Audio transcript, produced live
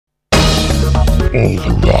all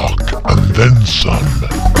the rock and then some.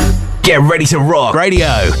 Get ready to rock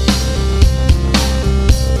radio.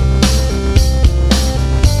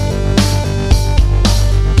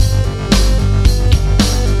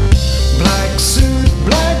 Black suit,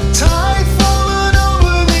 black tie, falling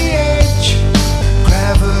over the edge.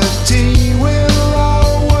 Gravity will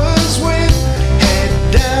always win.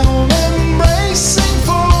 Head down, embracing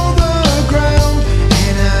for the ground.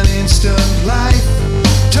 In an instant, life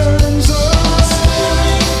turns around.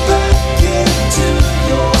 Staring back into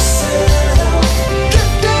yourself.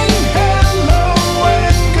 Drifting hello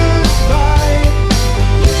and goodbye.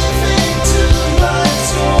 Living two lives,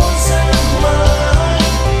 yours and mine.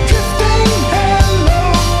 Drifting hello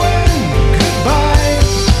and goodbye.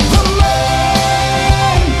 The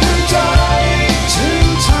man who died 2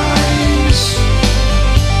 times.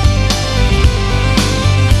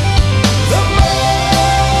 The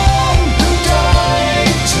man who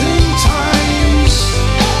died 2 times.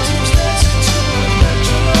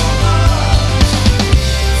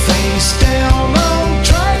 Face down on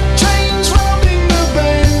track, trains rounding the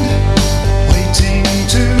bend, waiting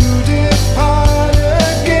to depart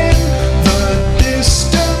again. The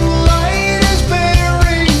distant light is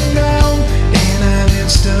bearing down. In an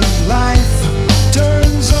instant, life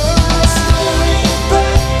turns around. Staring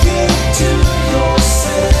back into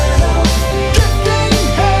yourself. Drifting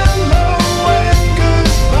hello and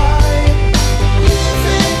goodbye.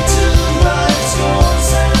 Living two lives, yours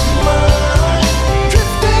and mine.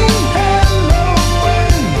 Drifting hello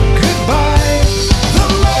and goodbye. The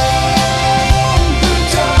man who died 2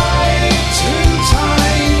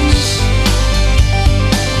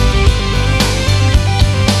 times. The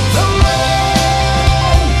man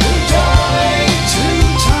who died 2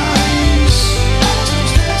 times.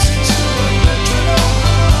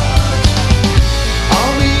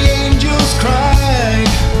 All the angels cried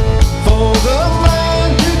for the man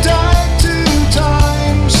who died 2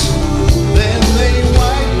 times. Then they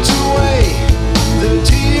wiped away the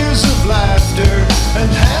tears of laughter and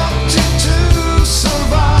helped him to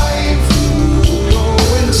survive.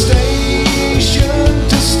 Going station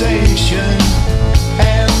to station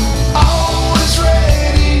and always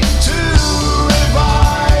ready to revive.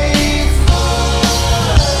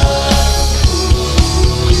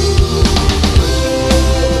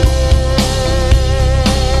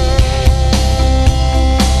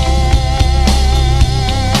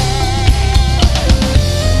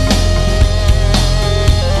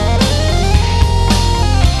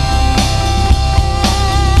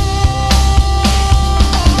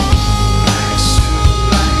 Black suit,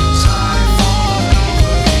 black tie, falling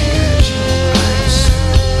over the edge. Black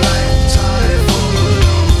suit, black tie, falling over the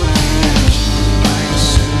edge. Black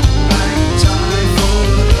suit, black tie, falling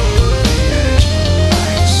over the edge. Black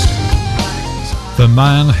suit, black tie. The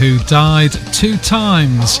Man Who Died 2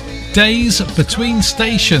 Times, Days Between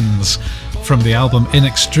Stations, from the album In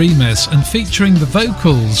Extremis, and featuring the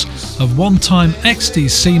vocals of one-time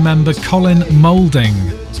XTC member Colin Moulding.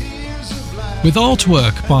 With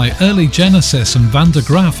artwork by early Genesis and Van der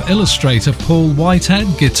Graaf illustrator Paul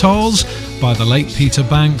Whitehead, guitars by the late Peter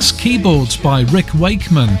Banks, keyboards by Rick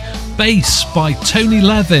Wakeman, bass by Tony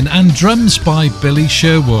Levin and drums by Billy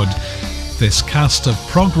Sherwood. This cast of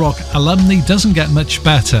prog rock alumni doesn't get much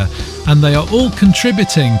better, and they are all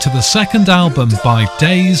contributing to the second album by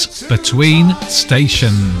Days Between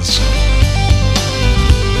Stations.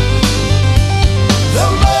 The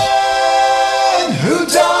man who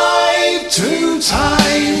died 2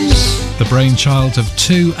 times. The brainchild of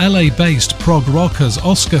 2 LA-based prog rockers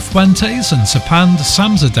Oscar Fuentes and Sapand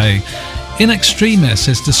Samzadeh, In Extremis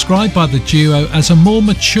is described by the duo as a more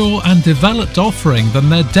mature and developed offering than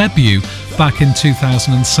their debut back in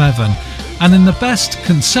 2007, and in the best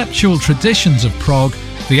conceptual traditions of prog,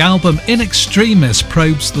 the album In Extremis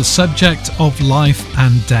probes the subject of life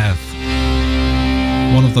and death.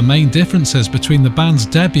 One of the main differences between the band's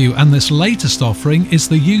debut and this latest offering is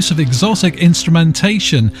the use of exotic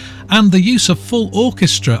instrumentation and the use of full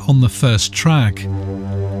orchestra on the first track.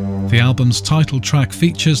 The album's title track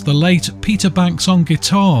features the late Peter Banks on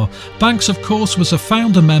guitar. Banks, of course, was a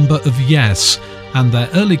founder member of Yes, and their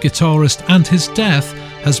early guitarist, and his death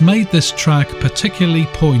has made this track particularly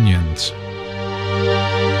poignant.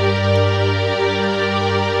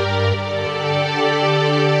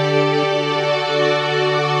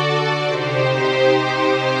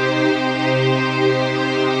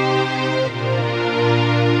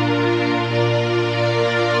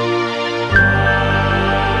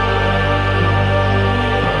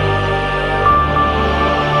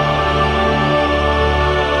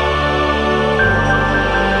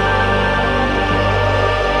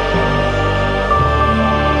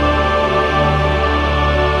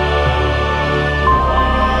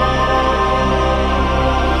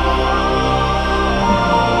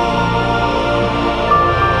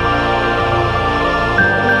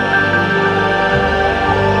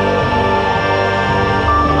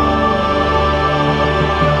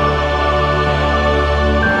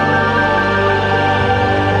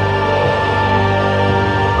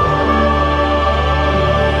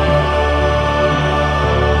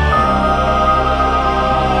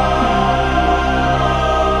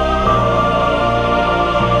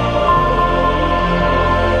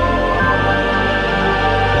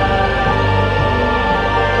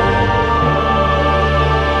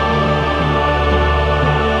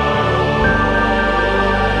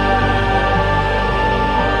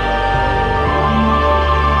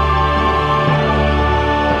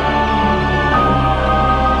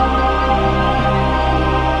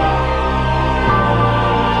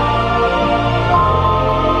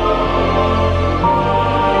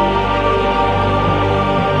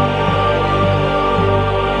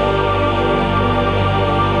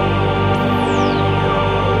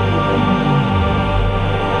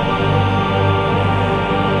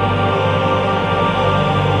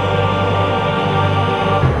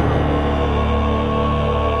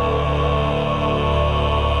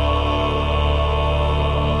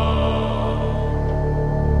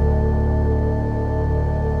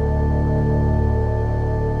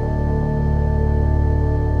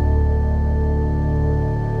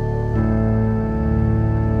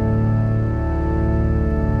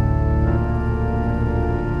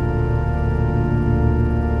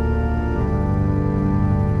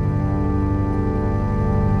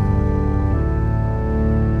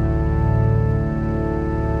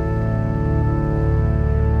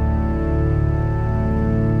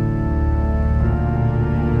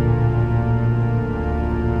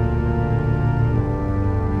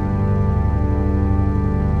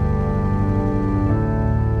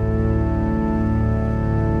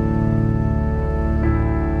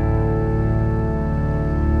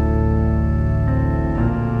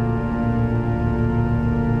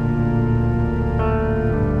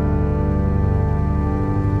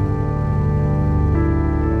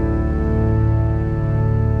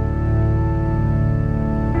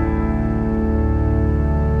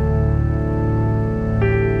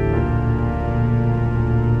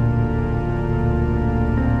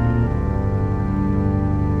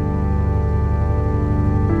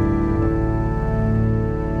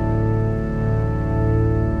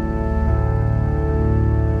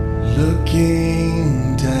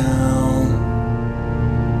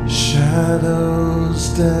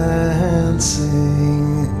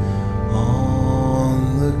 dancing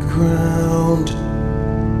on the ground.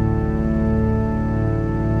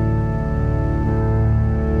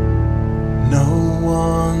 No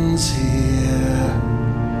one's here.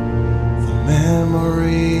 The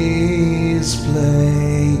memories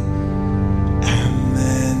play and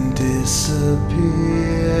then disappear.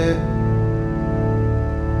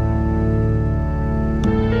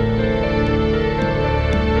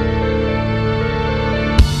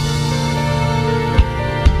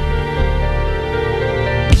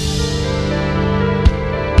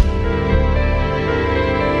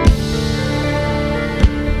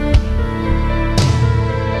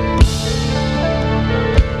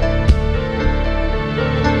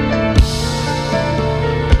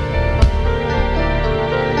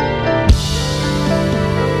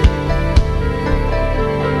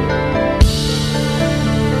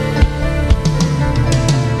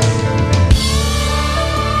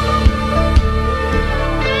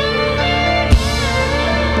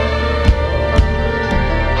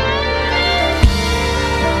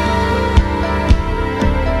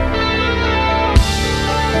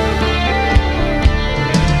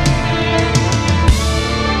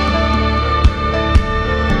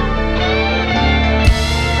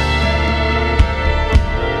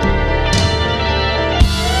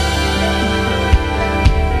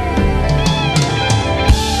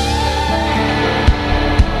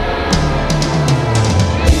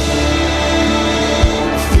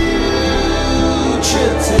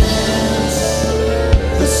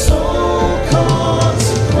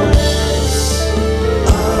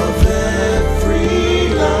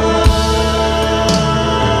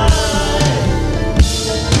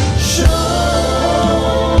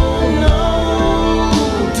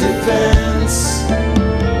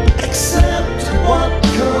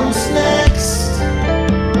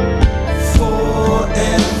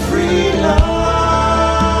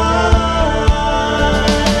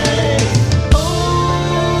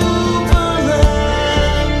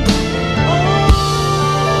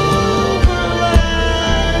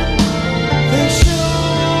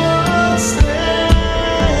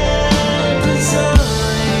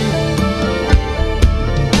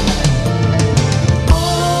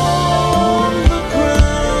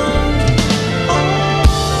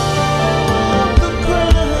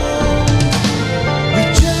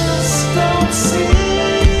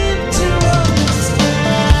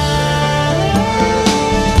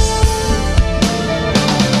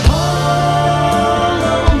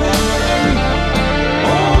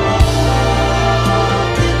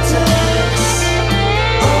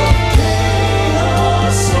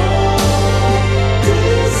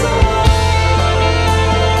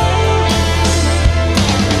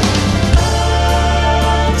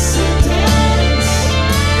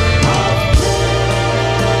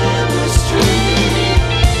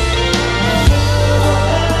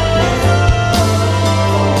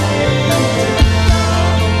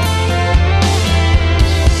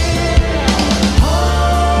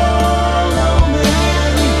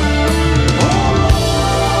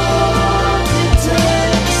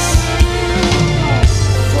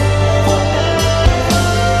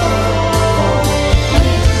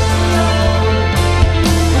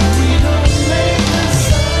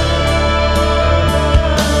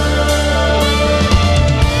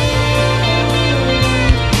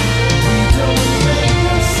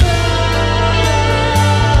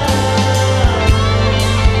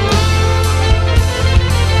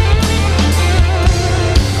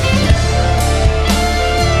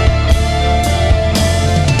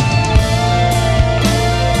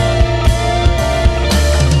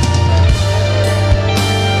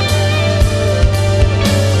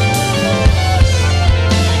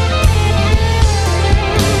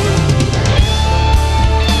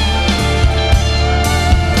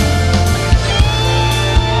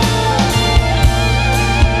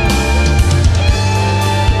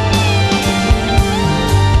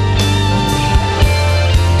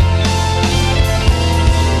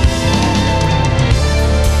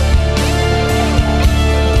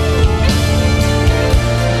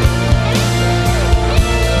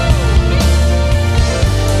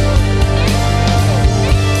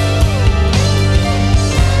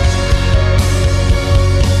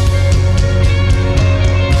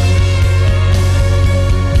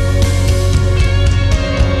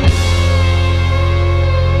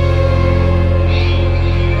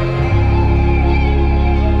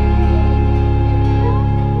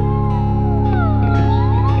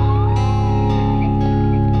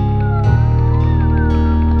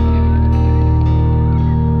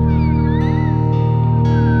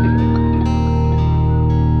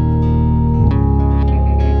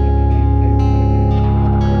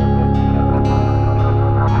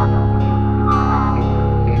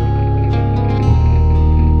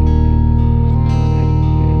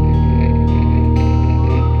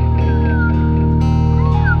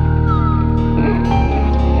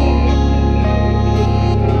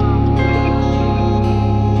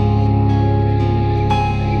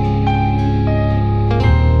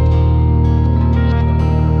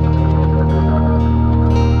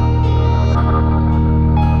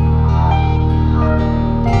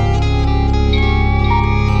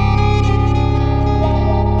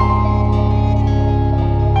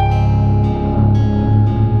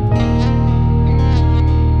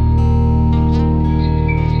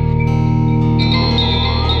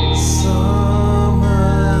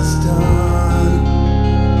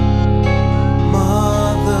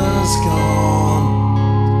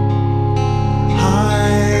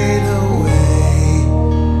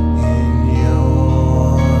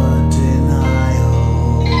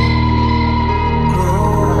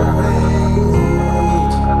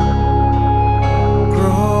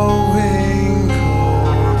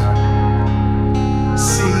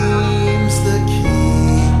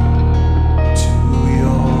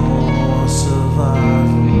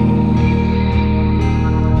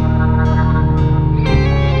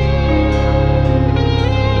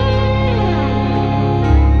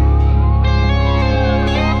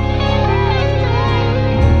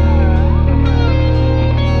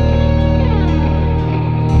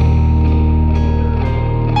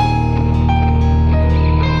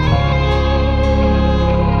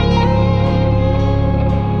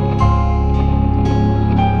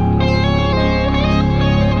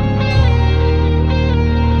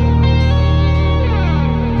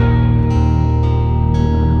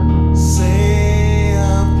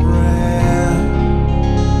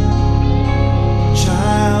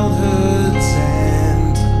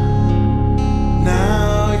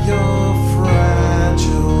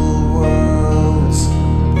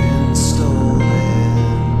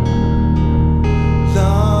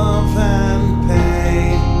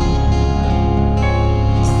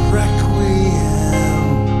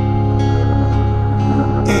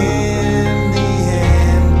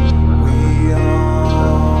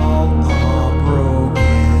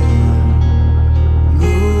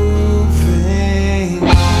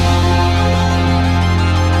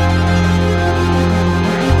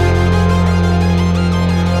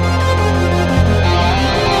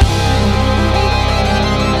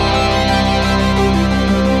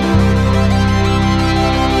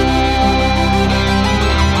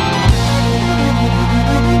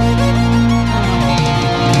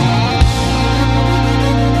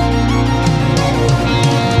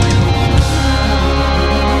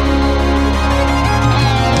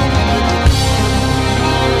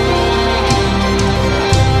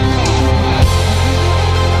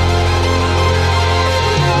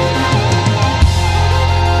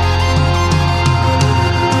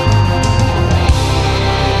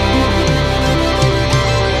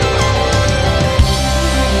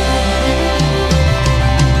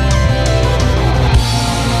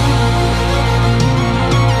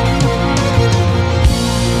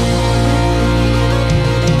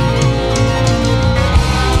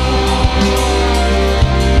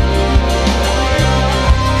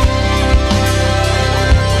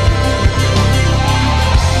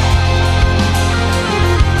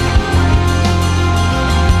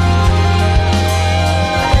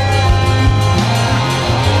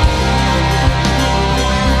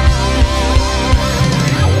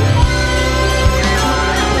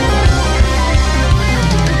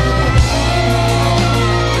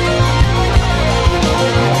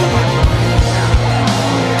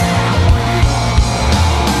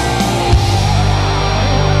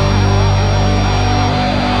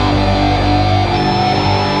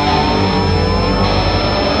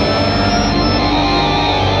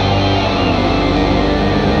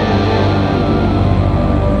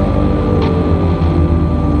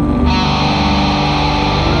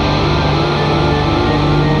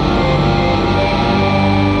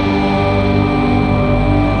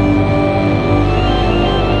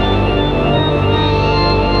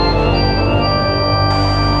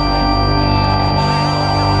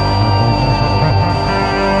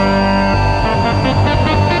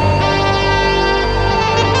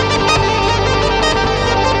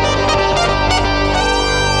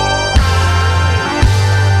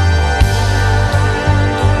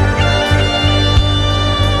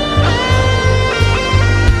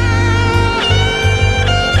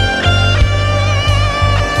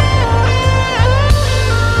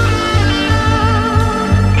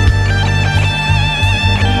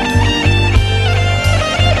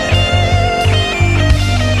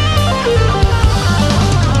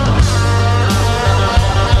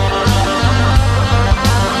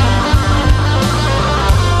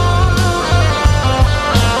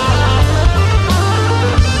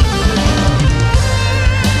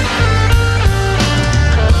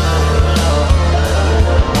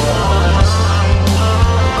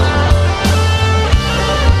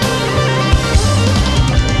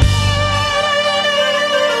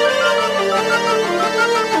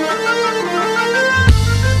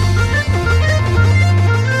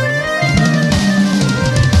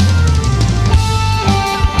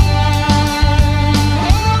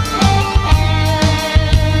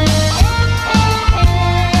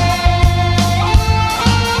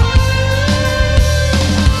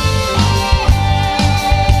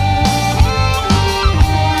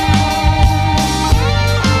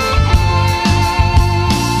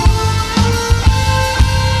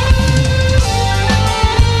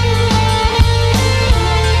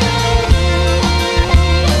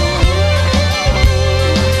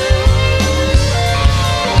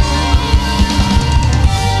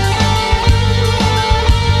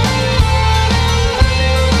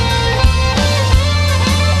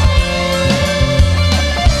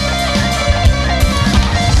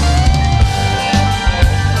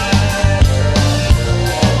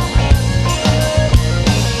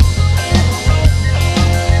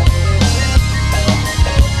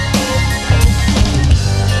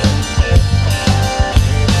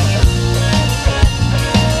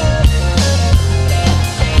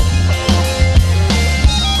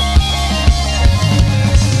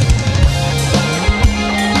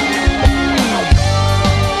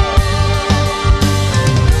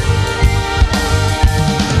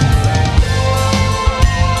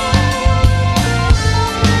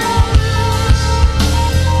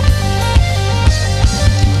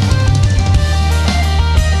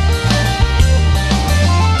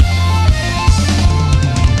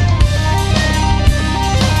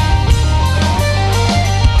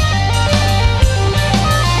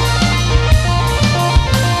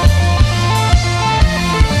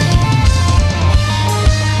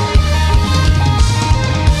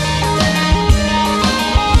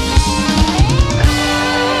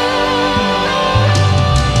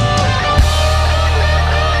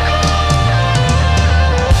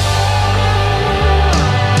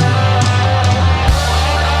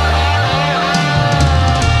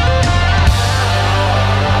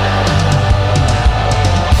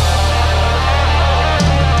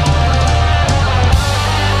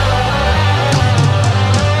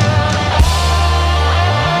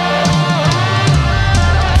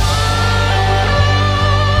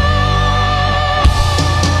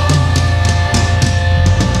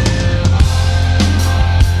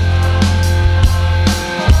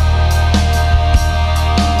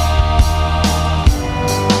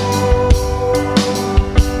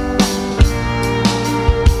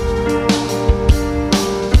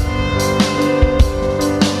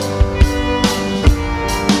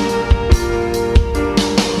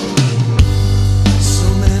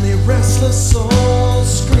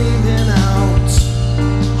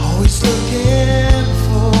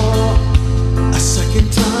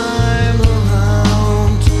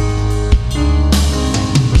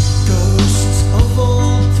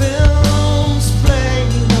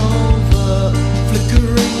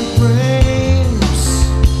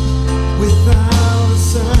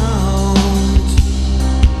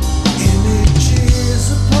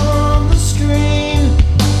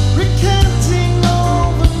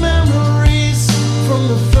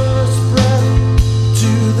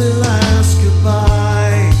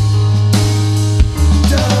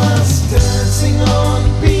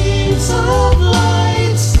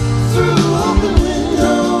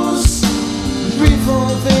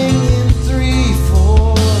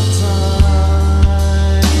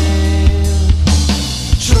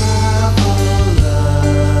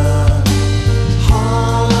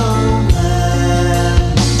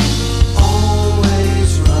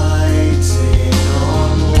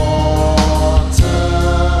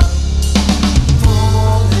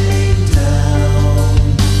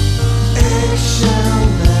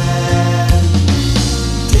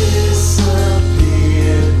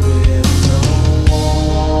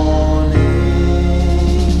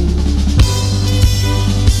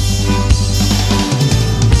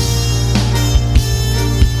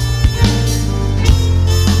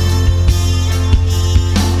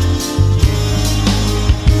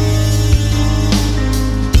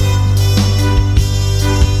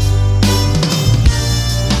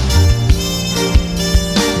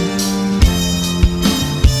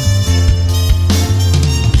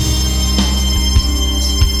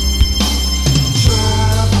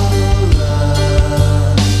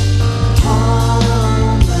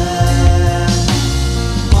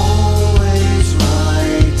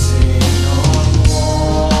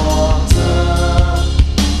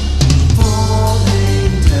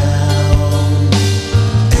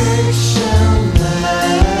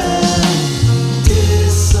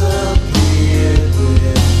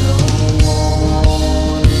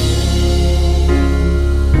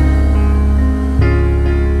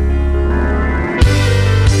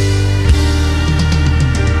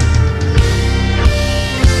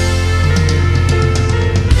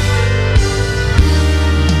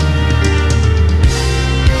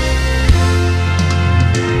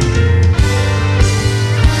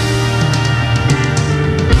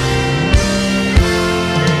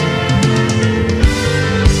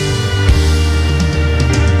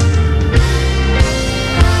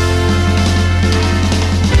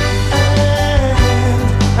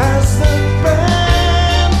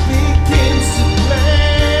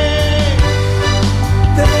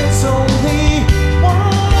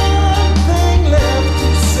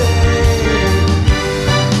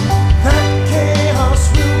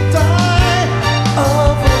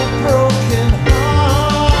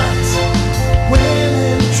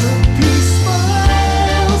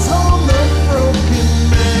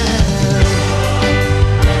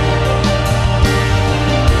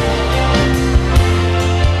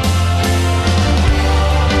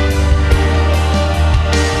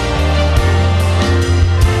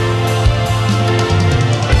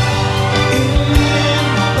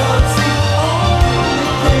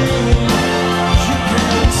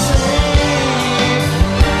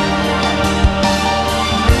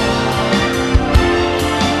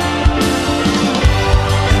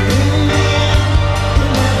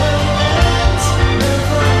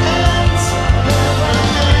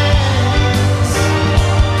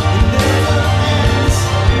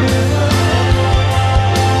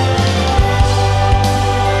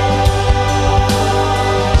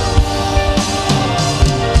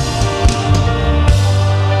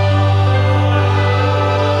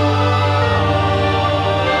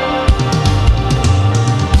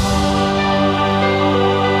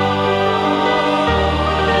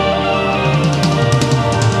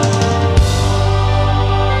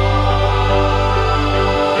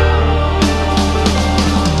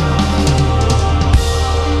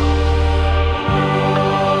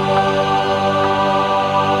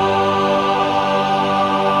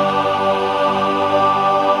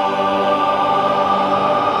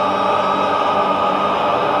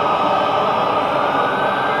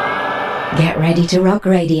 Get ready to rock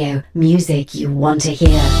radio. Music you want to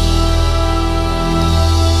hear.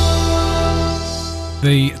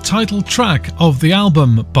 The title track of the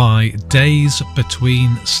album by Days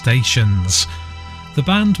Between Stations. The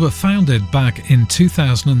band were founded back in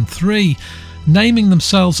 2003, naming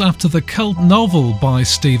themselves after the cult novel by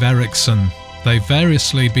Steve Erickson. They've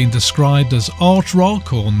variously been described as art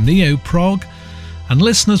rock or neo-prog, and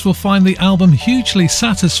listeners will find the album hugely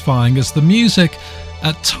satisfying as the music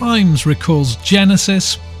at times recalls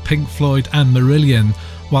Genesis, Pink Floyd and Marillion,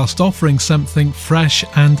 whilst offering something fresh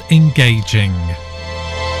and engaging.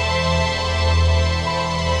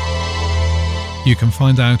 You can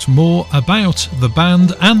find out more about the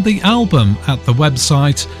band and the album at the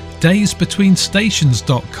website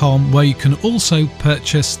daysbetweenstations.com, where you can also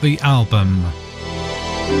purchase the album.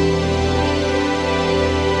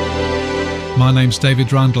 My name's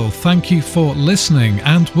David Randall. Thank you for listening,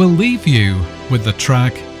 and we'll leave you with the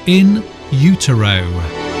track In Utero.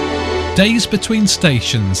 Days Between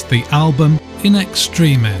Stations, the album In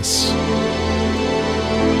Extremis.